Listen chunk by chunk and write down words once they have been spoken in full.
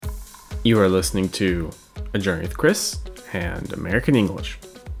You are listening to A Journey with Chris and American English.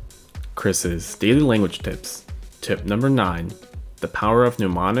 Chris's Daily Language Tips. Tip number 9, the power of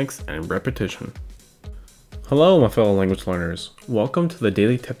mnemonics and repetition. Hello, my fellow language learners. Welcome to the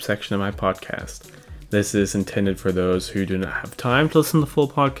Daily Tip section of my podcast. This is intended for those who do not have time to listen to the full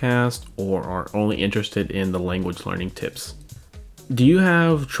podcast or are only interested in the language learning tips. Do you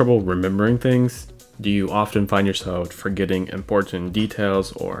have trouble remembering things? Do you often find yourself forgetting important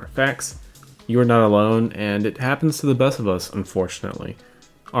details or facts? You are not alone, and it happens to the best of us, unfortunately.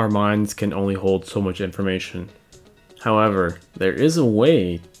 Our minds can only hold so much information. However, there is a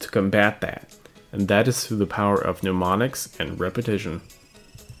way to combat that, and that is through the power of mnemonics and repetition.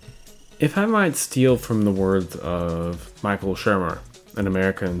 If I might steal from the words of Michael Shermer, an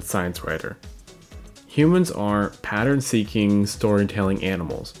American science writer, humans are pattern-seeking, storytelling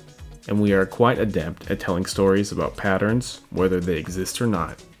animals, and we are quite adept at telling stories about patterns, whether they exist or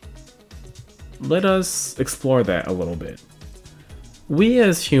not. Let us explore that a little bit. We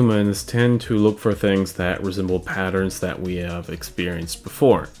as humans tend to look for things that resemble patterns that we have experienced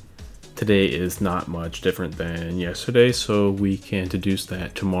before. Today is not much different than yesterday, so we can deduce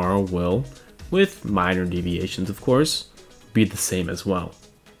that tomorrow will, with minor deviations of course, be the same as well.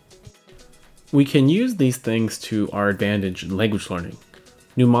 We can use these things to our advantage in language learning.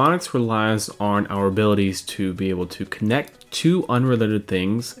 Mnemonics relies on our abilities to be able to connect two unrelated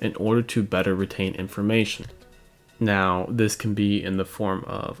things in order to better retain information. Now, this can be in the form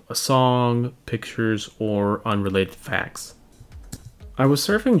of a song, pictures, or unrelated facts. I was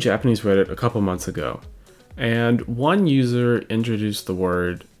surfing Japanese Reddit a couple months ago, and one user introduced the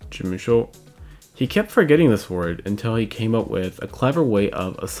word jimusho. He kept forgetting this word until he came up with a clever way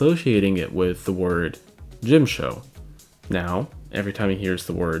of associating it with the word gym show. Now, every time he hears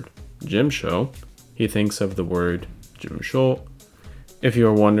the word gym show, he thinks of the word jimusho. If you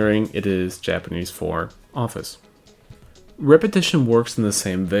are wondering, it is Japanese for office. Repetition works in the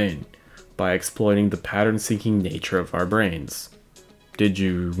same vein, by exploiting the pattern-seeking nature of our brains. Did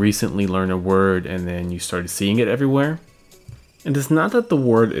you recently learn a word and then you started seeing it everywhere? It is not that the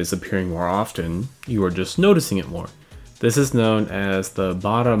word is appearing more often, you are just noticing it more. This is known as the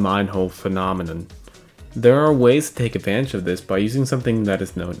Baader-Meinhof phenomenon. There are ways to take advantage of this by using something that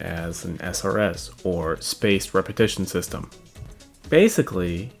is known as an SRS, or Spaced Repetition System.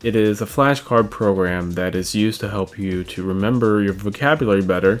 Basically, it is a flashcard program that is used to help you to remember your vocabulary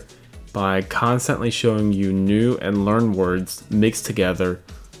better by constantly showing you new and learned words mixed together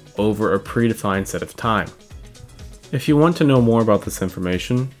over a predefined set of time. If you want to know more about this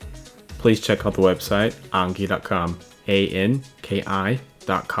information, please check out the website anki.com, anki.com.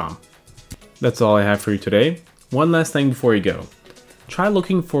 That's all I have for you today. One last thing before you go. Try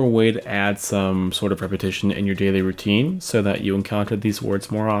looking for a way to add some sort of repetition in your daily routine so that you encounter these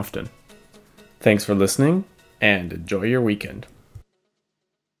words more often. Thanks for listening, and enjoy your weekend.